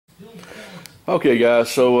Okay guys,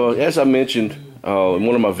 so as I mentioned in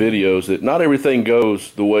one of my videos, that not everything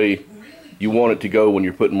goes the way you want it to go when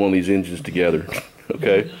you're putting one of these engines together.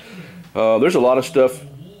 Okay, there's a lot of stuff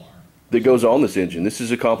that goes on this engine. This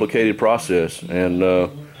is a complicated process, and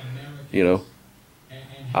you know,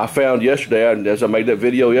 I found yesterday, as I made that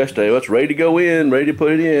video yesterday, well, it's ready to go in, ready to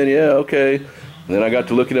put it in, yeah, okay. And then I got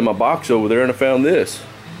to looking at my box over there and I found this.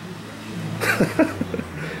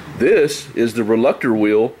 This is the reluctor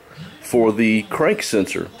wheel for the crank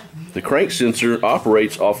sensor. The crank sensor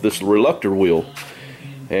operates off this reluctor wheel.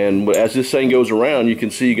 And as this thing goes around, you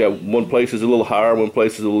can see you got one place is a little higher, one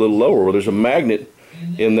place is a little lower. Well, there's a magnet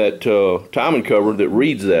in that timing cover that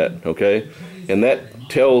reads that, okay? And that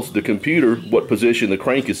tells the computer what position the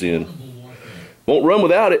crank is in. Won't run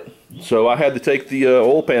without it. So I had to take the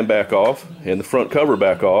oil pan back off and the front cover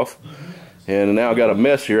back off. And now I got a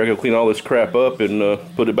mess here. I got to clean all this crap up and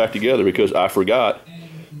put it back together because I forgot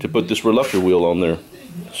to put this reluctor wheel on there.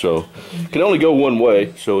 So it can only go one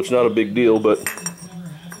way, so it's not a big deal, but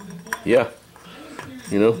yeah,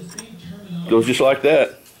 you know, goes just like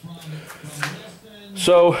that.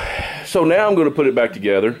 So now I'm going to put it back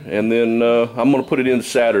together, and then I'm going to put it in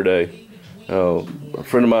Saturday. A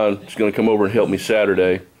friend of mine is going to come over and help me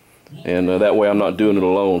Saturday, and that way I'm not doing it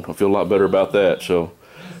alone. I feel a lot better about that. So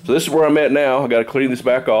this is where I'm at now. I got to clean this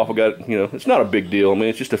back off. I got, you know, it's not a big deal. I mean,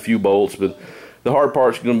 it's just a few bolts, but the hard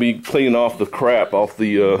part's going to be cleaning off the crap off the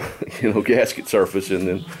you know, gasket surface, and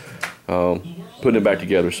then putting it back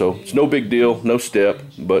together. So it's no big deal, no step,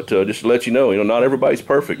 but just to let you know, not everybody's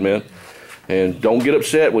perfect, man. And don't get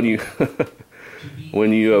upset when you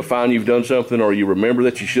when you find you've done something, or you remember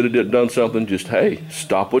that you should have done something. Just, hey,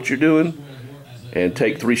 stop what you're doing and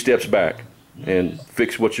take 3 steps back and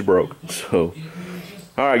fix what you broke. So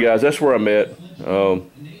alright guys, that's where I'm at. I'm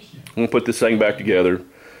going to put this thing back together,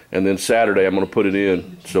 and then Saturday I'm going to put it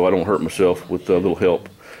in so I don't hurt myself with a little help.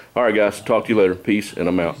 Alright guys, talk to you later. Peace, and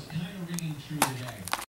I'm out.